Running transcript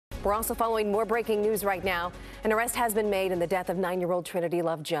We're also following more breaking news right now. An arrest has been made in the death of 9-year-old Trinity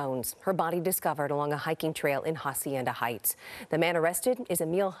Love Jones. Her body discovered along a hiking trail in Hacienda Heights. The man arrested is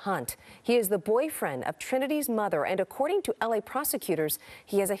Emil Hunt. He is the boyfriend of Trinity's mother, and according to LA prosecutors,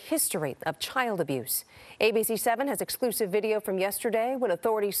 he has a history of child abuse. ABC7 has exclusive video from yesterday when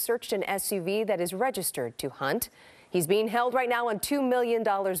authorities searched an SUV that is registered to Hunt. He's being held right now on $2 million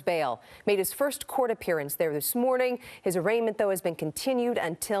bail. Made his first court appearance there this morning. His arraignment, though, has been continued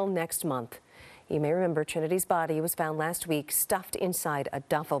until next month. You may remember Trinity's body was found last week stuffed inside a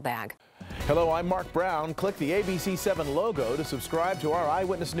duffel bag. Hello, I'm Mark Brown. Click the ABC7 logo to subscribe to our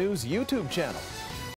Eyewitness News YouTube channel.